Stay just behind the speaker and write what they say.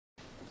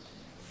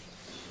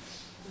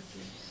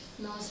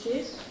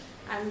Namaste,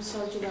 I'm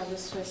Sarju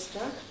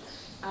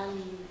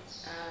I'm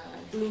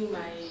doing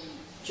my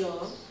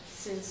job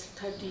since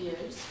 30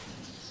 years.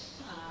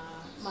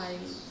 My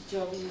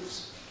job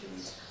is,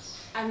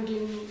 I'm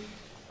doing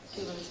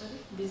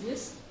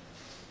business.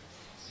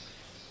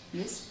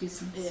 Yes,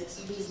 business.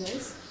 Yes,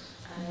 business.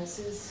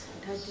 Since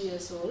 30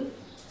 years old.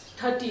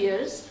 30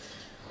 years.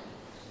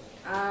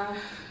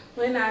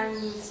 When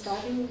I'm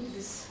starting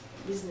this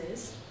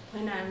business,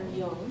 when I'm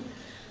young,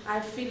 I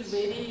feel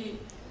very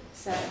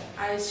sad.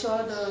 I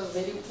saw the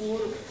very poor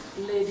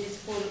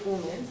ladies, poor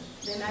women,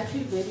 then I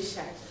feel very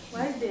sad.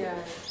 Why they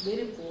are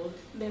very poor,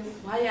 then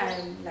why I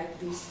am like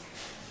this?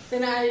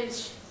 Then I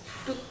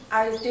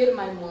tell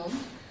my mom,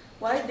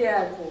 why they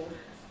are poor,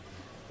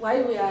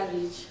 why we are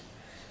rich.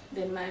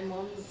 Then my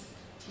mom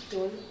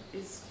told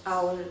it's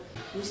our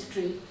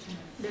history,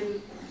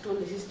 then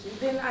told history.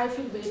 Then I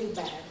feel very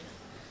bad.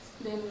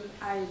 Then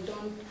I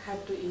don't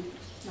have to eat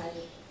my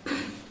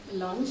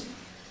lunch.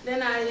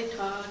 Then I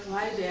thought,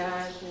 why they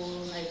are poor,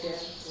 why they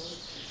are poor.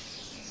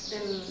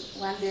 Then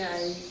one day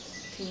I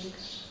think,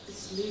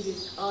 let's leave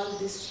it, all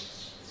this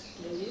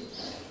leave it.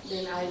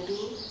 Then I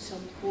do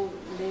some poor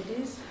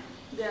ladies,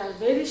 they are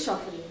very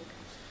suffering,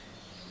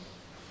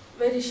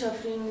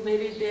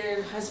 very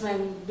their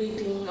husband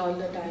beating all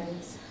the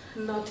time,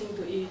 nothing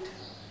to eat.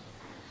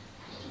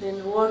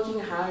 Then working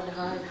hard,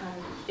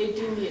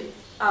 18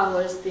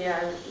 hours they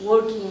are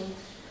working,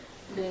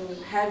 then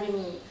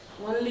having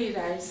only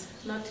rice,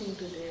 nothing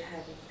to they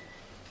having.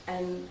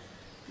 And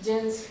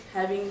gents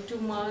having too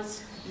much,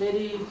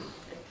 very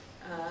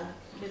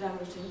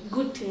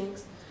good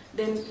things,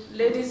 then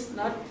ladies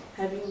not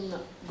having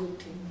good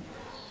things.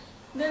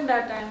 Then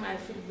that time I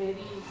feel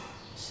very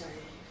shy,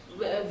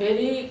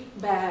 very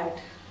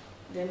bad.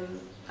 Then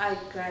I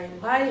cry,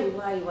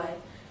 why?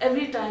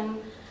 Every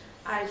time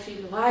I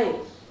feel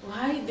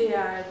why they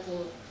are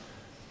poor.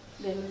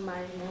 Then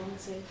my mom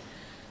said,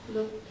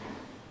 look,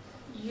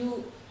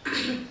 you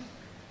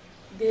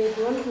they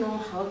don't know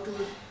how to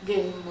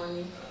gain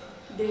money.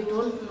 They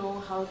don't know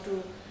how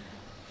to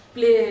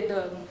play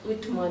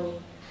with money.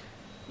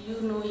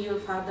 You know, your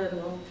father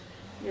know,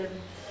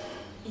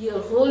 your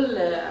whole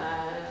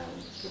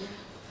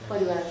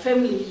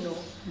family know.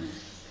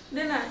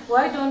 Then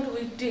why don't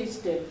we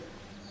teach them?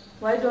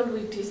 Why don't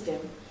we teach them?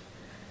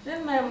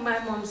 Then my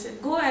mom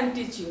said, go and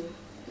teach you.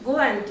 Go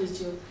and teach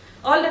you.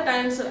 All the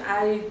times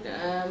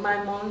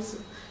my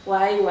mom's,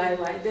 why?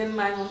 Then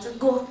my mom said,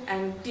 go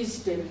and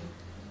teach them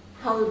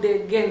how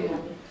they gain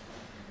money.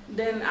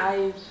 Then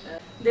I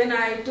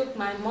took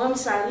my mom's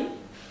sari,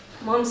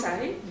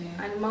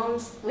 yeah. And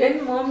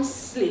when mom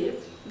sleep,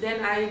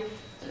 then I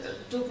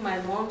took my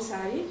mom's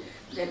sari,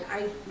 then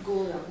I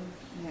go around,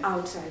 yeah,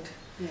 outside.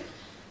 Yeah.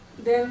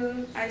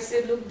 Then I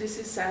said, look, this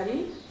is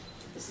sari,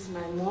 this is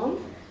my mom,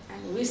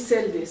 and we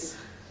sell this.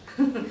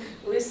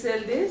 We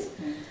sell this,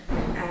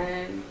 yeah.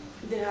 And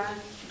they are,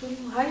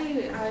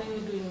 why are you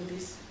doing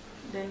this?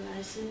 Then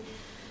I said,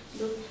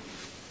 look,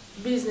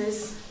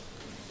 business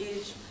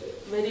is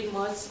very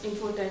much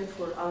important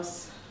for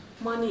us.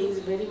 Money is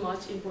very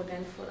much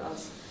important for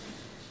us.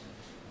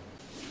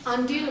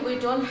 Until we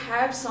don't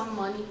have some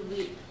money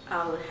with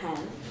our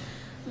hand,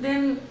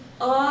 then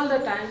all the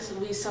times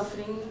we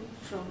suffering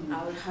from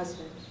our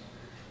husband.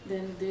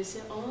 Then they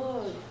say,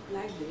 oh,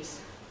 like this.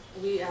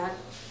 We are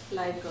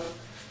like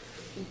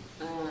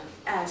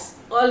ass.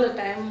 All the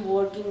time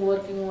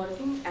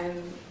working,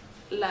 and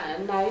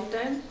night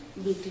time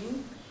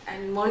beating,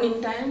 and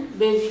morning time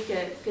baby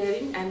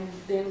carrying, and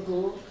then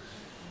go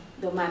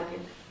the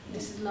market.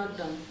 This is not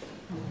done.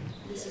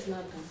 This is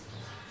not done.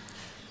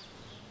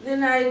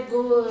 Then I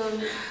go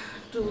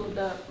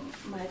to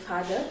my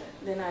father.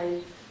 Then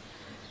I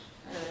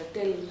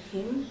tell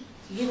him,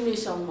 give me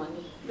some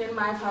money. Then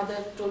my father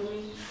told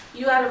me,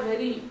 you are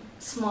very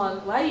small.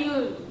 Why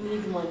you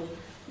need money?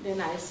 Then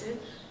I said,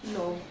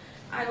 no,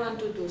 I want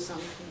to do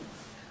something.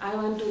 I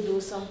want to do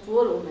some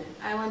poor woman.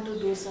 I want to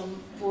do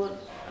some poor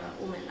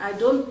woman. I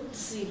don't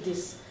see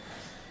this.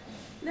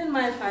 Then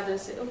my father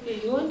said,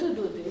 okay, you want to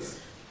do this?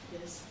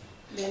 Yes.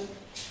 Then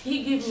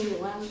he gave me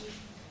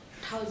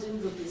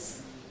 1,000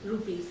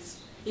 rupees.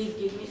 He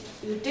gave me,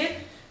 you take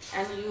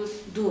and you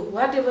do.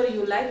 Whatever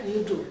you like,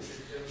 you do.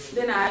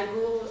 Then I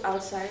go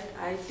outside,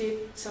 I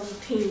take some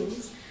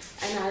things,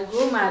 and I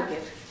go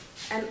market.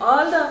 And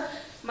all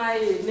my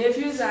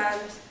nephews are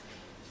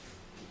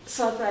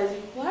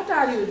surprising, what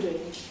are you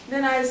doing?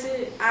 Then I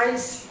say, I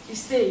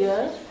stay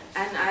here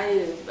and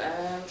I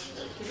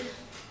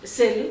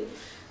sell.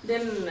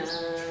 Then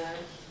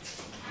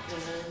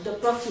the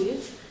profit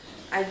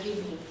I give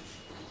him.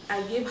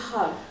 I give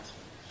her.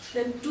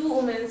 Then 2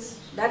 women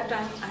that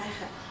time I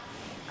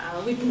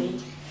had with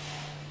me.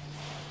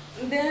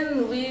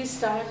 Then we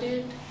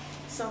started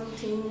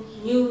something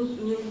new.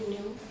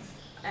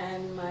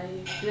 And my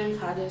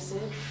grandfather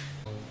said,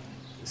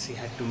 she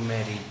had to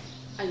marry.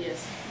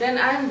 Yes. Then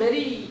I am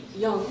very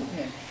young.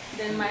 Yeah.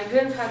 Then my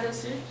grandfather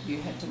said,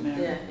 you had to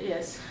marry. Yeah,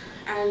 yes.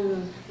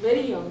 I'm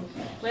very young.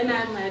 When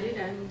I'm married,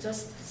 I'm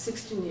just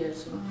 16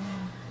 years old.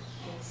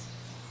 Yes.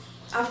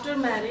 After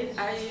married,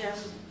 I am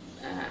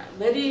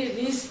very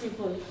rich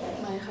people,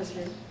 my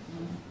husband.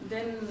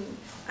 Then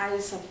I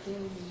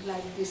something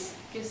like this,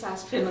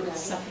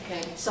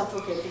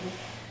 suffocating.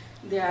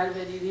 They are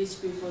very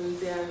rich people,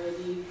 they are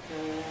very,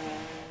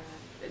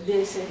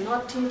 they say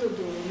nothing to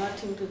do,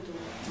 nothing to do.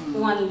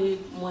 Only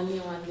money, only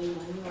money,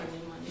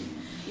 only money.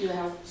 You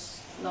have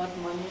lot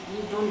money,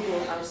 you don't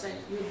go outside,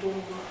 you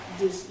don't do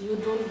this, you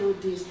don't do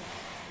this.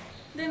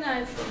 Then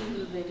I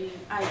feel very,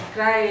 I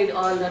cried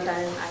all the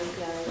time, I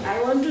cried.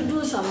 I want to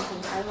do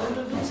something, I want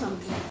to do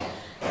something.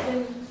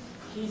 Then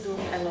he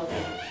don't allow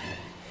me.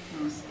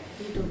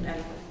 He don't allow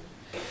me.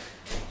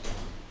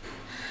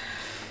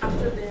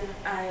 After that,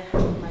 I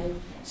have my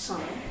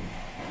son.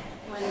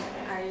 When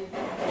I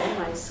have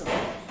my son,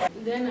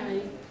 then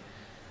I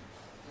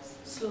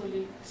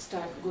slowly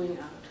start going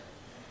out.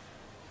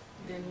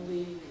 Then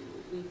we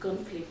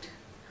conflict.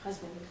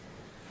 Husband,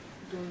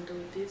 don't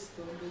do this,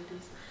 don't do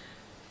this.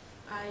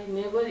 I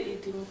never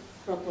eating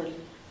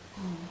properly.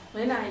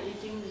 When I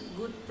eating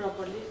good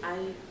properly,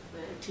 I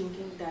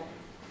thinking that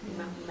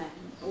man,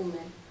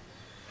 woman.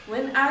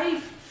 When I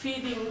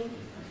feeding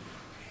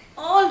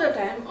all the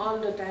time,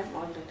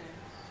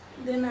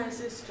 then I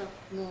say stop.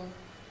 No,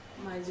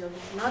 my job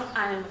is not.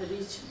 I am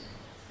rich.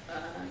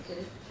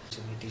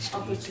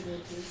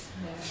 Opportunities.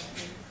 Yeah.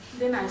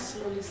 Then I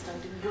slowly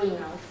started going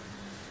out.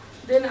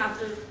 Then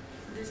after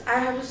this, I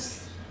have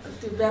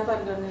the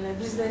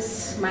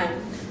business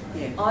mind.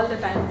 Yeah. All the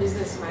time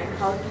business mind.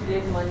 How to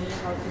get money,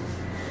 how to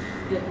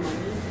get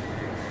money.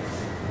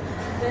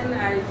 Then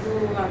I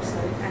go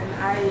outside and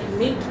I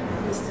meet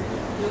Mr.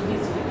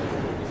 Yogiji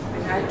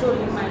and I told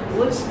him my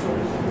whole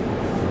story.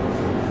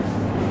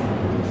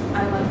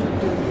 I want to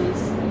do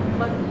this,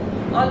 but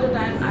all the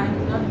time I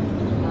am not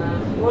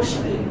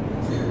worshipping.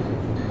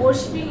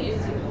 Worshipping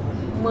is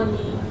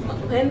money.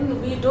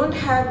 When we don't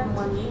have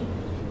money,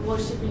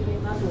 worshipping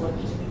is not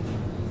working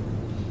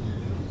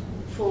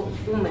for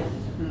women.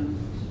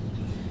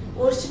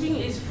 Worshipping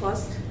is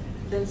first,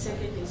 then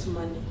second is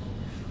money.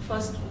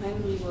 First,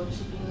 when we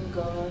worshipping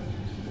God,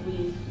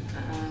 we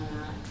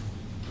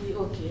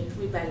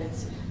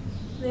balance it.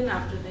 Then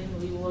after that,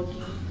 we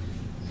working.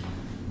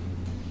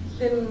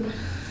 Then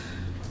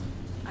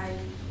I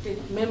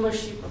take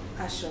membership of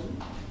ashram.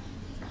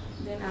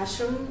 Then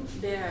ashram,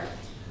 there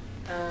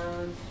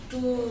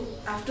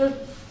after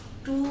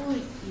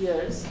 2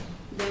 years,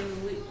 then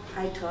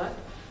I thought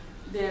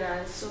there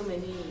are so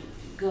many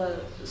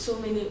girls, so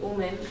many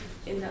women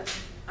in the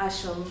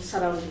ashram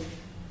surrounding.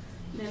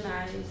 Then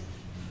I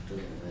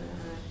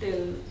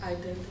tell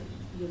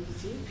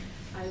Yogiji,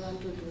 I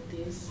want to do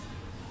this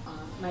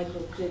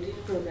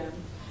microcredit program,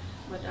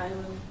 but I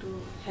want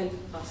to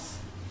help us.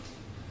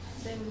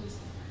 Then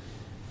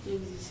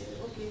Yogiji said,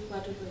 okay,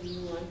 whatever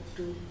you want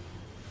to,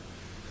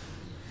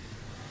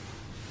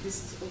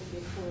 this is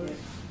okay for you.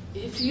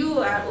 If you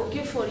are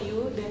okay for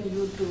you, then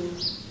you do.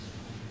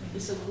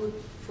 It's a good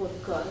for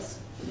cause,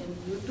 then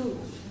you do.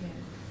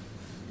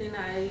 Then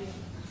I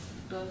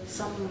told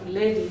some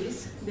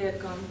ladies, they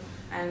come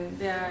and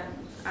their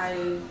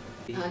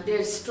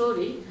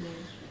story.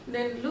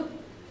 Then look,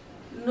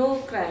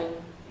 no crying,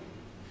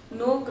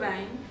 no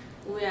crying.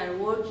 We are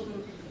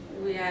working,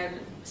 we are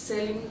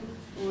selling,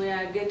 we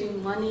are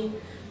getting money.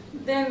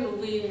 Then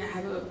we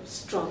have a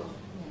strong.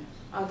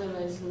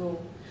 Otherwise, no.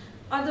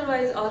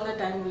 Otherwise, all the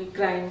time we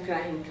crying.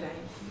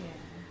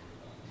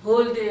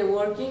 Whole day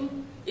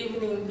working,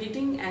 evening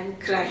beating and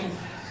crying.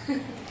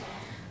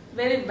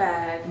 Very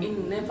bad.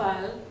 In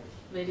Nepal,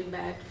 very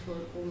bad for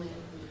women.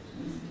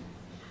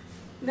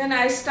 Then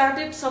I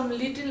started some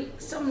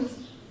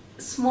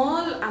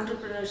small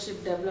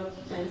entrepreneurship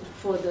development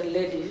for the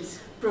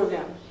ladies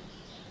program.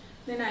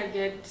 Then I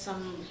get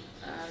some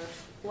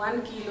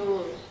 1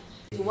 kilo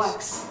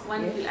wax.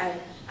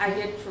 I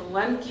get from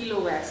 1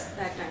 kilo wax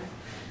that time.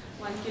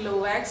 1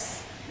 kilo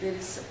wax, there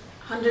is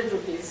 100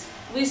 rupees.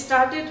 We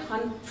started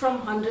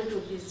from 100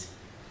 rupees.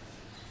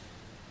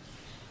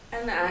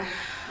 And I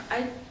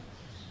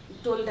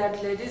told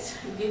that ladies,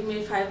 give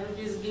me 5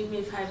 rupees, give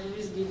me 5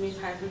 rupees, give me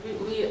 5 rupees.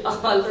 We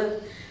all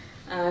the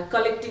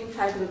collecting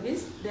 5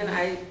 rupees. Then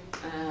I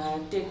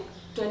take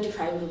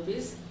 25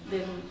 rupees.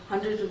 Then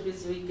 100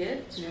 rupees we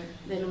get.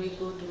 Then we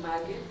go to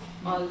market,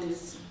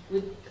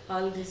 with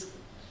all these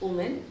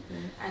women,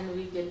 and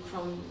we get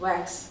from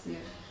wax.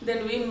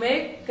 Then we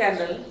make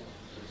candle.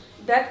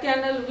 That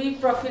candle we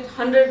profit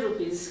 100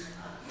 rupees.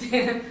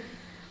 Then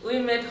we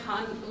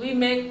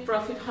make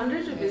profit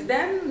 100 rupees.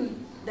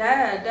 Then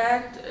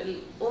that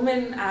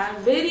women are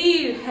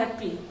very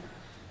happy,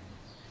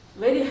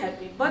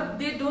 but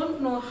they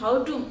don't know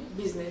how to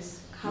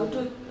business, how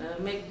to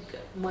make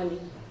money.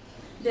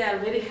 They are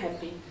very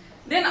happy.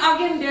 Then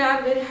again they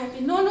are very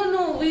happy.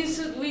 No, we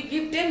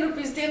give 10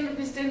 rupees, 10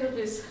 rupees, 10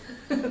 rupees.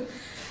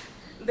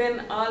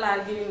 Then all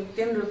are giving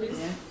 10 rupees.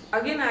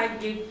 Again I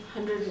give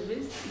 100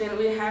 rupees. Then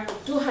we have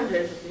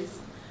 200 rupees.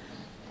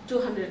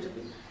 200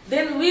 rupees.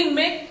 Then we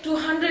make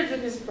 200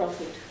 rupees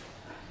profit.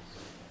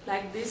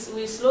 Like this,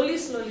 we slowly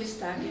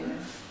starting.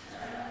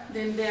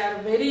 Then they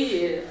are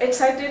very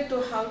excited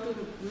to how to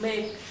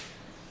make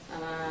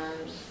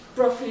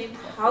profit,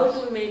 how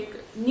to make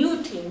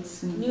new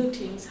things,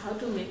 how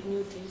to make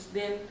new things.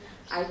 Then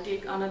I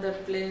take another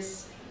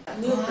place,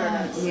 new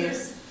products.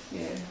 Yes.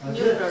 Yeah.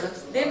 New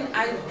products. Then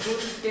I go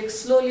to take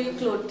slowly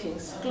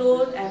things.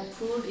 Clothes and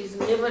food is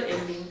never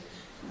ending.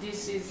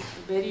 This is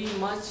very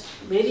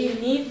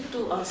need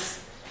to us.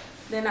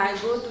 Then I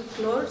go to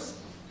clothes.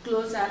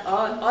 Clothes are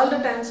all the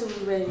times we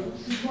wearing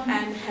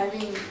and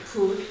having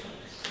food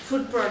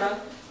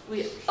product.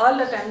 We all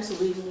the times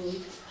we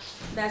need.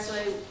 That's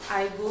why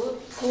I go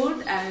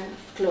food and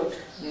clothes.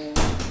 Yeah.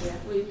 Yeah,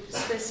 with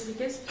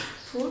specifics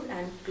food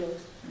and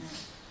clothes.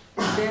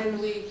 Then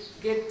we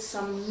get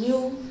some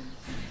new,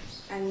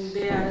 and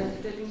they are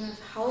telling us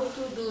how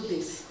to do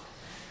this.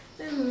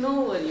 Then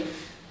no worry,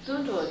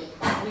 don't worry,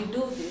 we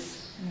do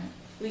this.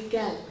 We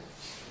can.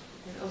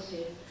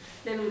 Okay.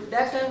 Then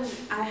that time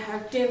I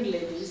have 10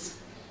 ladies.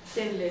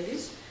 Then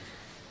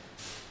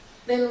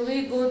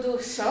we go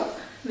to shop,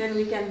 then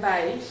we can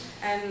buy,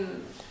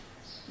 and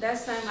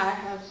that time I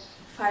have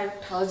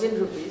 5,000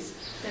 rupees.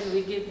 Then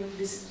we give him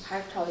this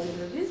 5,000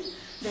 rupees.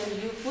 Then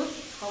you put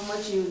how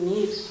much you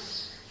need.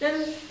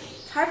 Then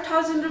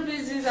 5,000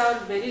 rupees is our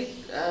very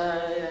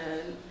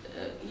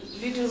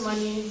little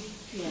money.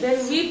 Yes.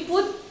 Then we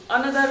put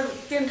another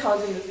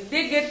 10,000 rupees.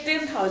 They get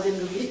 10,000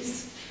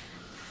 rupees.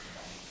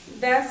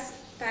 That's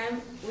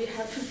time we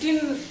have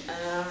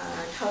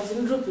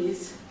 15,000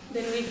 rupees.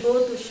 Then we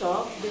go to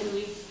shop. Then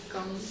we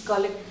come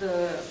collect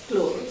the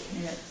clothes.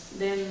 Yes.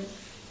 Then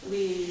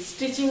we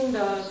stitching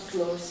the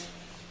clothes.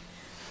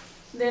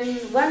 Then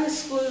one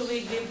school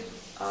we give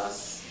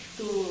us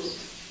to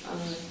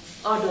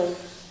order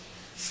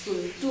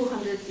school,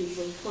 200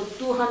 people for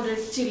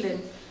 200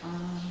 children.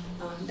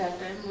 That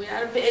time we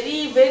are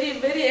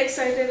very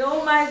excited.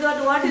 Oh my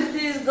God, what is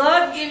this?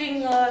 God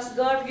giving us.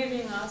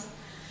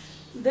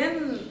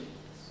 Then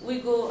we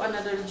go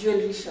another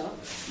jewelry shop.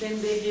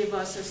 Then they give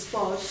us a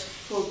spot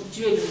for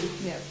jewelry.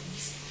 Yeah.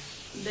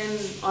 Then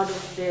order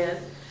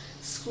there,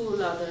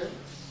 school order.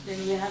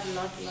 Then we have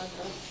lot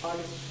of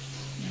order.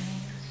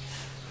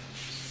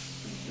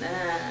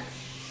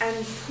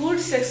 And food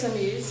section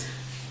is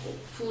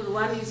food.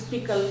 One is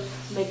pickle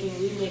making.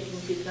 We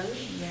making pickle.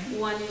 Yeah.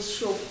 One is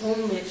soap,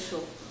 homemade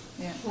soap.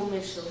 Yeah.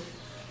 Homemade soap.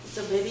 It's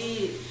a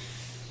very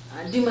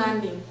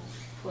demanding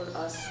for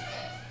us.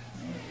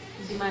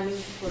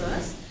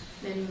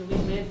 Then we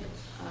made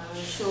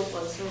soap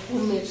also,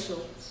 homemade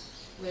soap,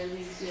 where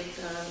we get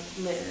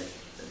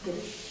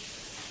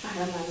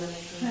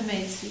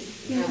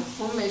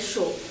homemade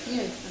soap.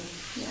 Yeah.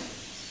 Yeah.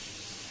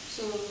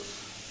 So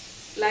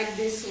like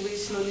this we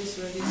slowly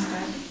start.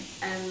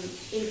 And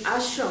in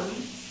ashram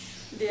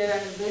there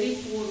are very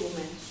poor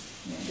women.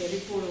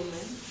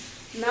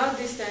 Now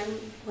this time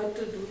what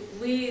to do?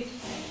 We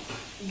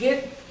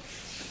get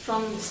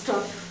from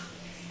stuff.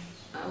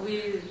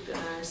 We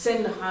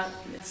send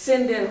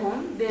their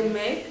home. They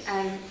make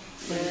and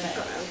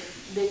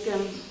they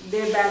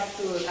back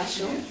to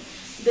ashram. Yeah.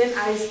 Then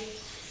I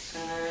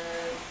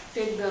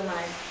take the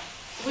mic.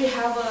 We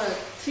have a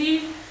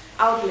 3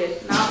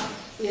 outlet now.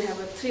 We have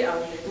a 3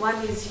 outlet. One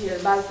is here,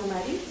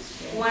 Balkumari.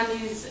 Yeah. One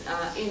is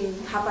in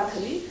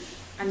Hapathali,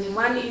 and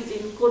one is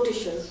in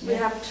Koteshwar. Yeah. We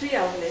have 3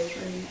 outlets.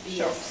 3 Yes,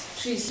 shops.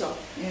 3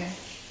 shops. Yeah.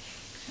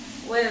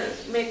 Well,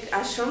 make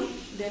ashram,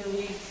 then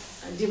we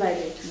divide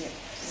it. Yeah.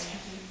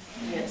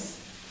 Yes.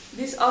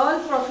 This all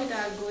profit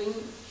are going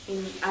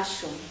in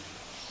ashram.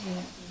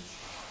 Yeah.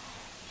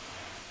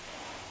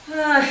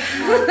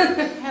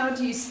 How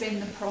do you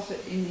spend the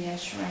profit in the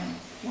ashram?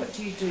 What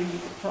do you do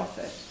with the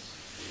profit?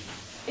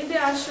 In the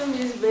ashram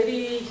is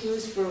very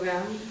huge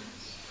program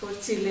for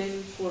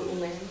children, for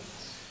women,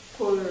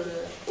 for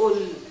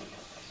old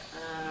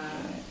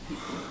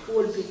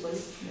people.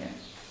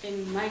 Yeah.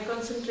 And my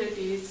concentrate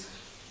is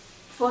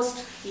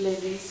first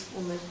ladies,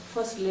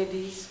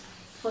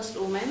 first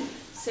women,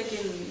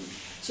 second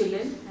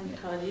children, and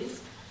third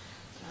is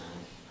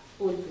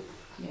old people.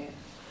 Yeah.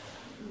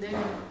 Then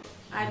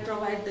I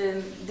provide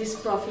them this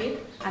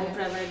profit. I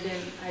provide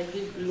them. I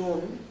give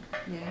loan.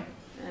 Yeah.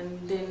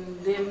 And then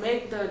they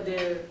make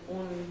their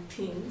own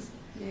things.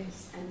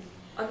 Yes. And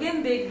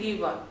again they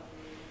give up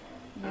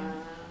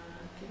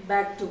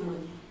back to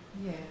money.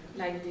 Yeah.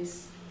 Like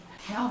this.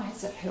 How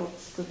has it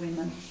helped the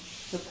women,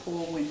 the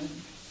poor women,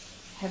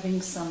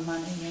 having some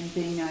money and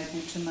being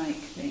able to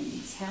make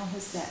things? How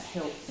has that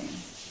helped them?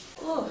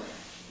 Oh,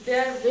 they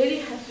are very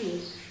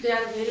happy.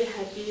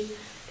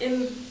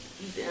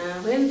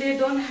 When they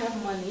don't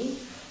have money,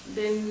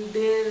 then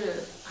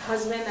their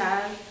husband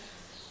are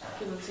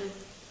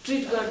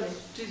treat is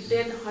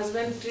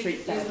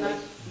not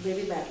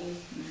very badly.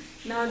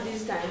 Now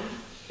this time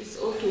it's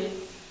okay.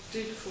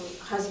 Treat for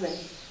husband.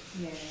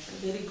 Yeah.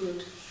 Very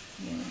good.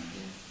 Yeah.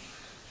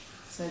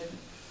 So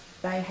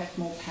they have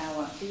more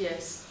power.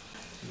 Yes.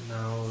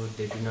 Now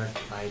they do not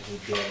fight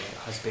with their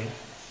husband.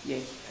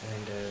 Yes.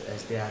 And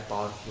as they are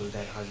powerful,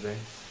 their husband,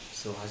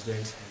 so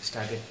husbands have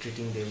started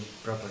treating them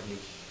properly.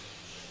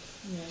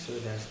 Yeah. So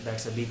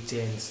that's a big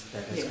change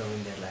that has come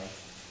in their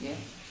life. Yeah.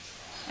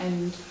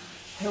 And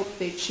help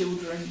their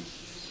children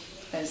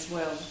as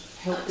well.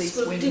 help these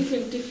school women?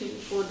 tiffin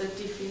for the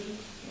tiffin.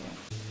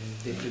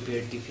 They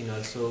prepare tiffin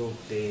also,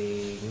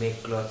 they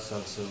make clothes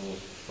also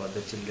for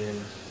the children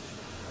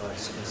or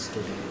students.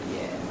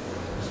 Yeah.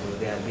 So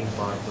they are being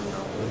powerful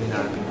now, women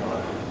are being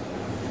powerful.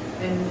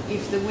 And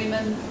if the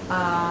women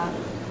are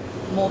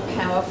more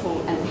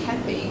powerful and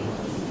happy,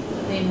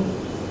 then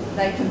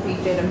they can be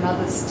better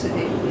mothers to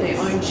their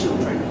own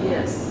children.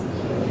 Yes.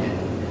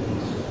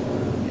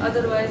 Yeah.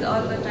 Otherwise,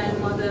 all the time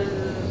mother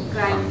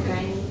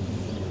crying,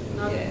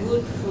 not Yeah.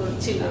 good for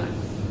children.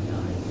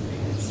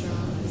 That's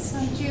right.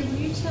 Sarju,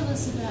 will you tell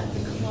us about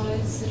the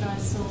clothes that I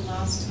saw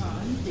last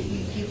time that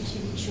you give to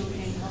the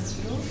children in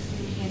hospital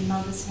when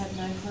mothers have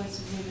no clothes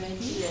for their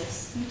babies?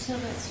 Yes. Can you tell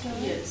that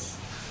story? Yes.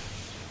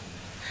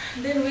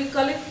 Then we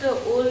collect the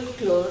old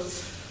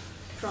clothes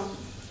from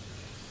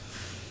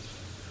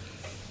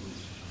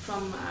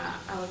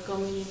our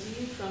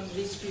community, from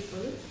rich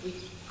people. We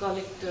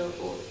collect the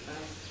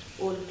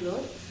old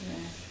clothes.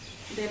 Yeah.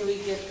 Then we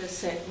get the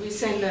set. We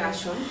send the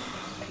ashram.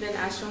 Then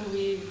ashram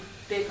we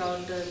take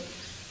out the.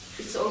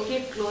 It's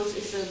okay clothes.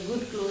 It's a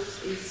good clothes.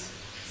 Is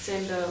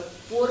send the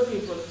poor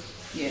people.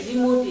 Yeah.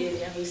 Remote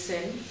area we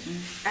send,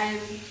 and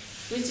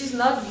which is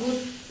not good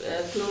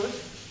clothes.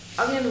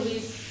 Again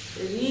we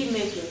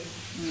remaking.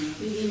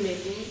 We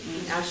remaking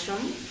in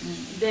ashram.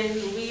 Then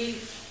we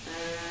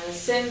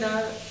send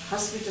a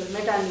hospital,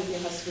 maternity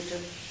hospital.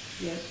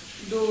 Yeah.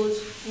 Those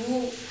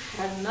who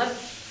have not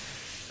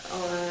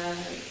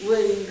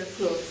wearing the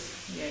clothes.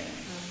 Yeah.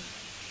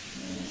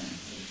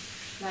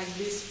 Yeah. Like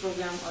this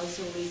program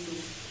also we do.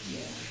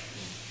 Yeah.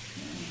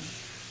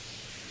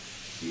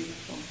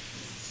 Beautiful.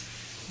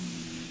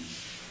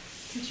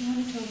 Did you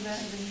want to talk about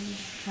the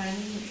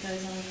training that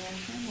goes on in the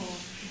ashram, or?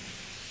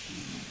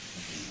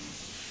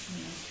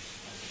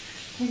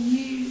 Can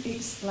you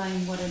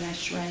explain what an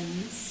ashram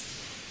is?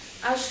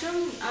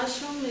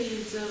 Ashram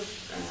is a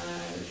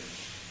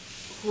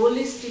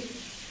holistic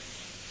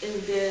in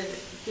their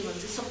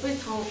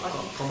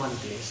Common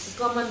place.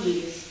 common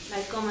village,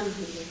 like common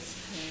village.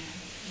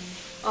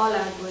 All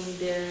are going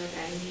there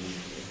and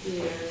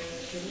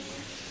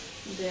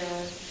they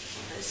are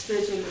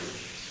spiritual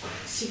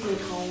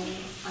secret home.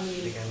 I They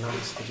mean, can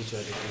learn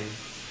spirituality.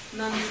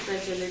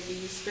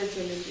 non-spirituality,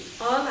 spirituality.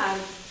 All are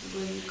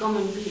going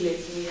common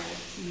village. We are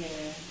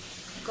Yeah.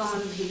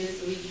 common village.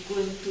 We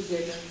going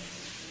together.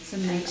 It's a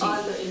And meeting.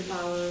 all the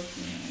empower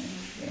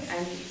Yeah.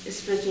 and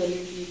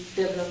spirituality,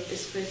 develop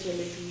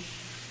spirituality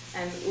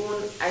and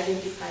own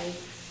identify.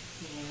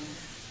 Yeah.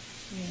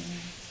 Yeah.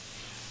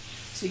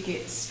 To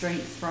get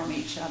strength from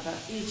each other.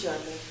 Each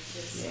other.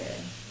 Yes.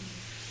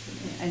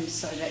 Yeah. And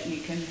so that you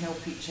can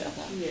help each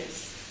other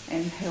Yes.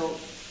 and help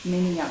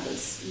many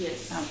others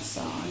Yes.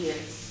 outside.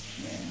 Yes.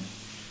 Yeah.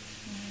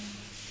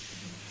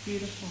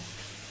 Beautiful.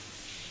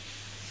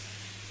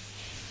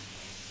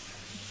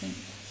 I think.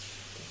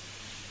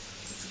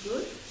 It's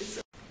good.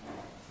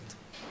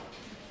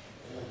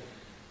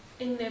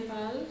 In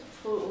Nepal,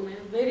 for women,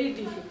 very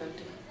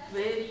difficulty.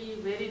 Very,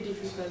 very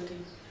difficulty.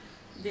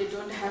 They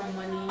don't have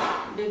money.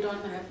 They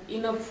don't have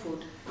enough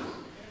food.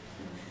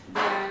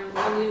 They are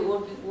only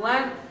working.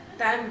 One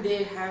time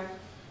they have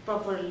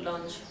proper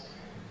lunch.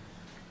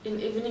 In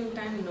evening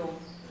time, no.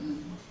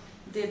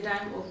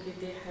 Daytime, okay,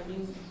 they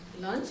having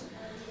lunch,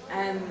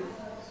 and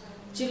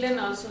children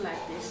also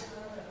like this.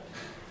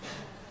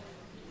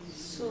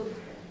 So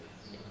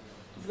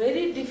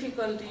very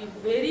difficulty,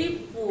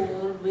 very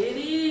poor,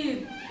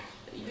 very,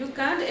 you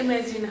can't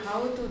imagine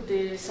how to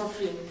they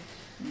suffering.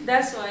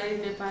 That's why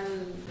Nepal.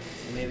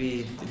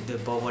 Maybe the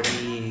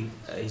poverty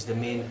is the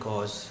main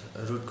cause,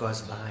 root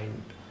cause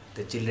behind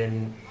the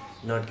children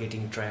not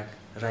getting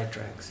right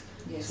tracks.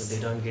 Yes. So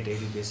they don't get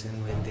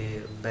education when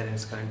their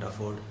parents can't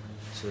afford.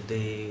 So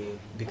they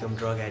become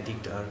drug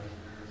addict or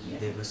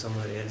they go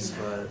somewhere else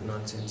for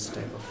nonsense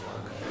type of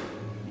work.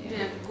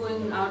 They are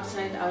going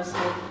outside,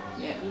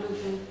 Yeah.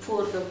 looking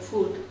for the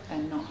food.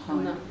 And not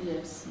home. No,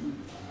 yes,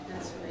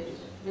 that's why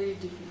very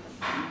difficult.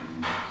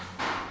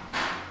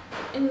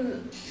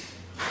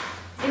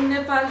 In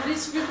Nepal,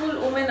 rich people,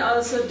 women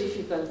also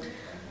difficult.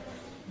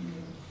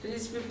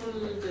 Rich people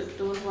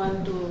don't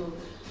want to,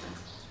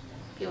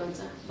 के भन्छ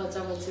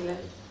बच्चा बच्चीलाई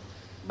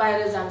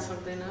बाहिर जान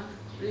सक्दैन.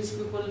 Rich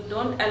people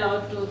don't allow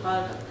to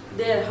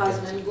their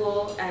husband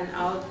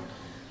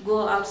go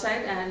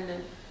outside and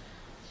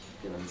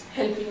के भन्छ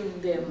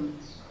helping them.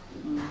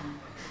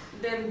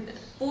 Then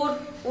poor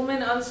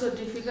women also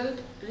difficult,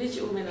 rich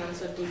women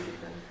also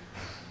difficult.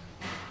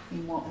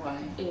 In what way?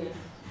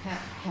 Yeah.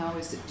 How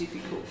is it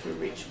difficult for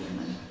rich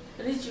women?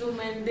 Rich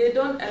women, they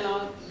don't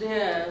allow,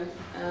 they are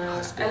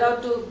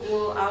allowed to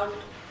go out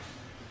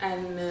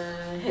and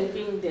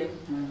helping them.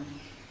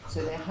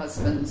 So their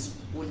husbands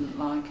wouldn't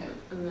like it?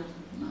 No,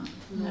 No.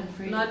 No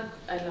freedom. not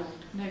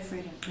allowed. No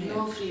freedom. Yeah.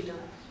 No freedom,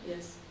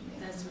 yes,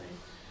 Yeah. that's why.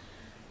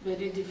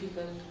 Very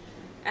difficult.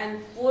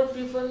 And poor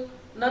people,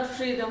 not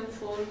freedom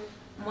for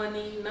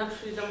money, not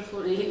freedom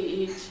for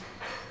age,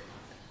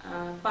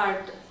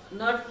 part,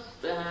 not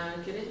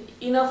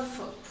enough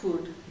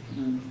food.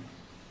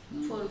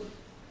 For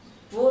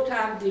both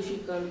are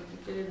difficult,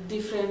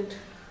 different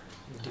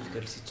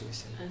difficult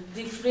situation.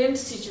 Different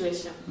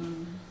situation.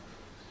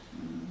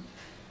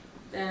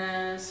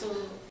 So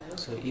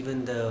So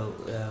even the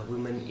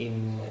women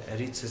in a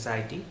rich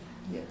society,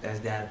 as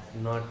they are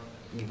not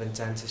given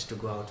chances to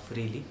go out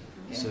freely,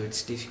 so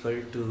it's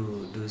difficult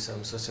to do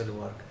some social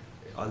work,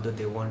 although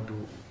they want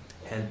to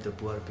help the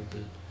poor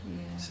people.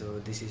 So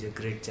this is a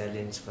great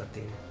challenge for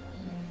them.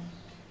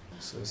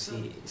 So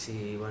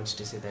she wants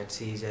to say that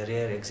she is a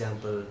rare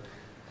example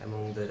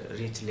among the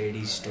rich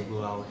ladies to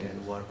go out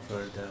and work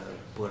for the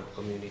poor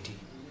community.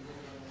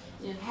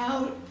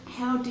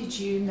 How did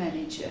you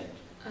manage it?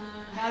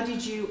 How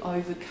did you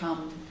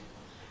overcome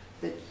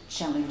the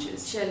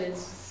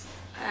challenges?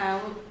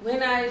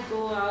 When I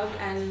go out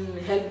and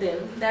help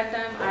them, that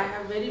time I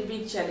have very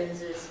big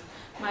challenges.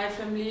 My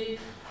family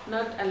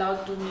not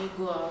allowed to me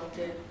go out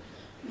there.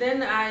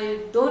 Then I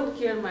don't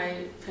care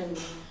my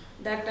family.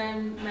 That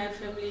time my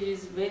family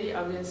is very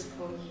against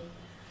for me.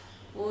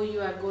 Oh,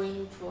 you are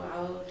going for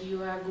out,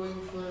 you are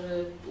going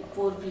for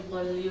poor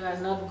people, you are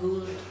not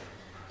good.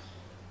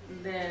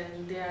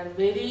 Then they are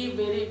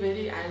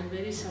very, I am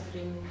very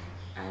suffering.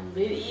 I am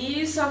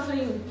very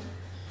suffering.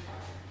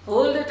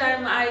 All the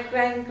time I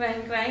crying.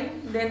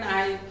 Then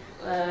I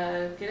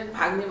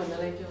bhagne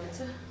भन्नलाई के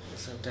भन्छ.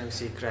 Sometimes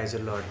she cries a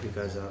lot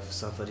because of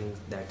suffering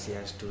that she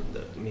has to,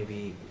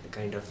 maybe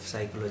kind of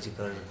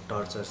psychological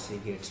torture she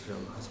gets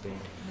from husband.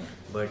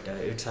 But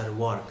it's her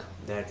work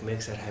that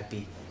makes her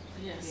happy.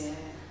 Yes.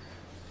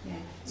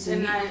 So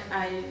then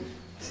I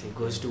she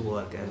goes to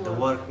work and the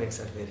work makes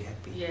her very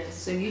happy. Yes.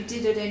 So you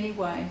did it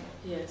anyway.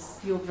 Yes.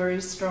 You're a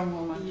very strong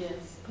woman.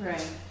 Yes.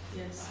 Great.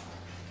 Yes.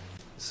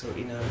 So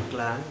in our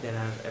clan there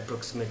are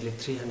approximately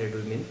 300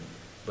 women,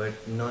 but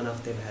none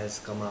of them has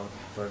come out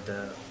for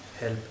the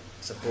help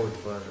support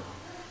for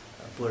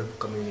poor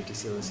community.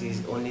 So she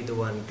is only the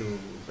one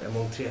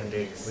among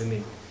 300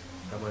 women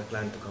from our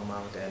clan to come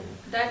out and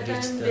that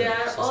reach time the they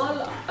are all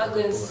society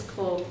against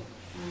poor for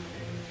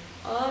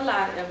all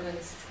are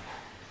against.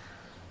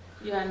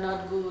 You are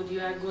not good, you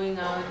are going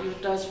out, you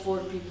touch poor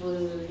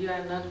people, you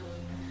are not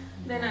good.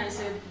 Then I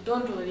said,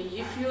 don't worry,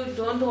 if you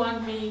don't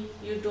want me,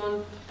 you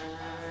don't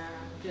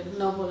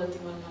नबोल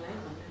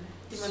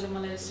तिमीले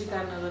मलाई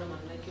स्वीकार नगर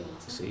भन्नलाई के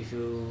भन्छ. So if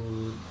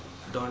you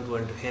don't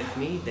want to help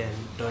me, then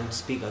don't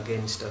speak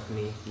against of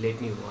me,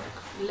 let me work.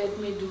 Let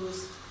me do,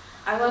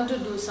 I want to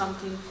do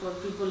something for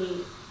people,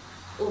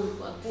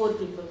 poor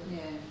people,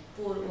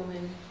 poor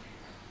women.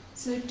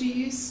 So do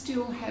you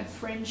still have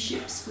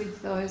friendships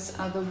with those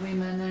other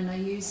women, and are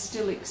you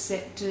still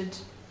accepted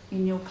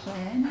in your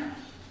clan?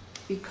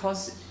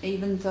 Because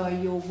even though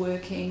you're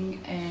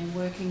working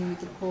with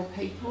the poor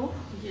people?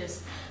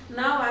 Yes.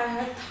 Now I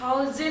have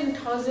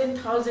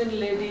thousand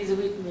ladies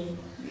with me.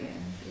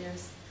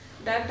 Yes.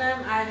 That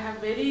time I have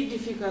very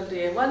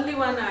difficulty. Only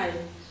one I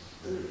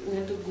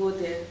went to go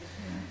there.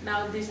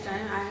 Now this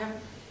time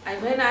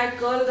when I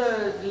call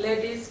the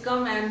ladies,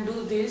 come and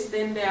do this,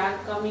 then they are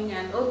coming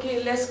and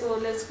okay, let's go,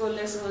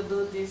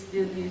 do this.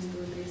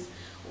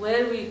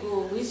 Where we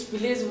go, which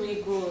village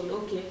we go,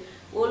 okay.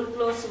 Old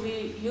clothes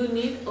you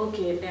need,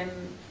 okay, then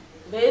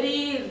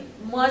very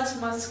much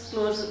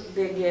clothes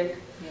they get.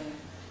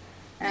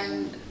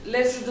 And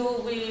let's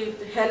do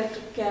with health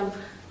camp.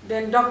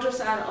 Then doctors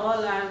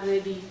all are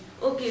ready.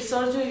 Okay,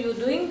 Sarju, you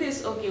doing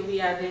this? Okay, we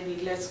are ready.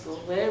 Let's go.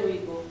 Where we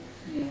go?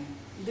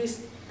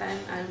 This time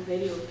I'm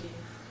very okay.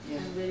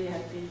 I'm very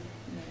happy.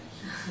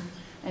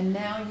 And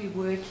now you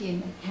work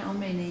in how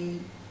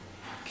many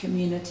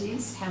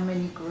communities? How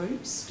many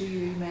groups do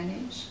you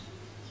manage?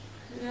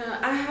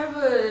 I have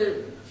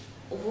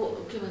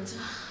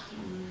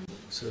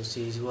So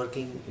she is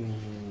working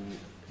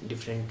in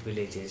different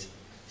villages.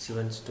 She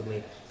wants to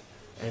make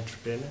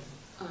entrepreneur.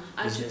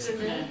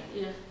 Entrepreneur,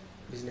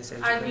 Business I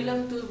entrepreneur.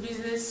 belong to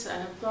business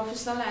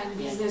professional and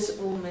business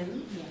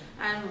woman.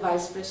 I am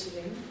vice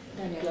president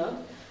that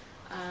club.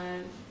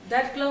 And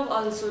that club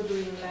also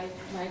doing like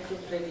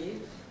microcredit.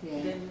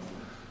 Then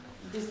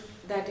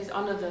that is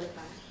another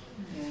part.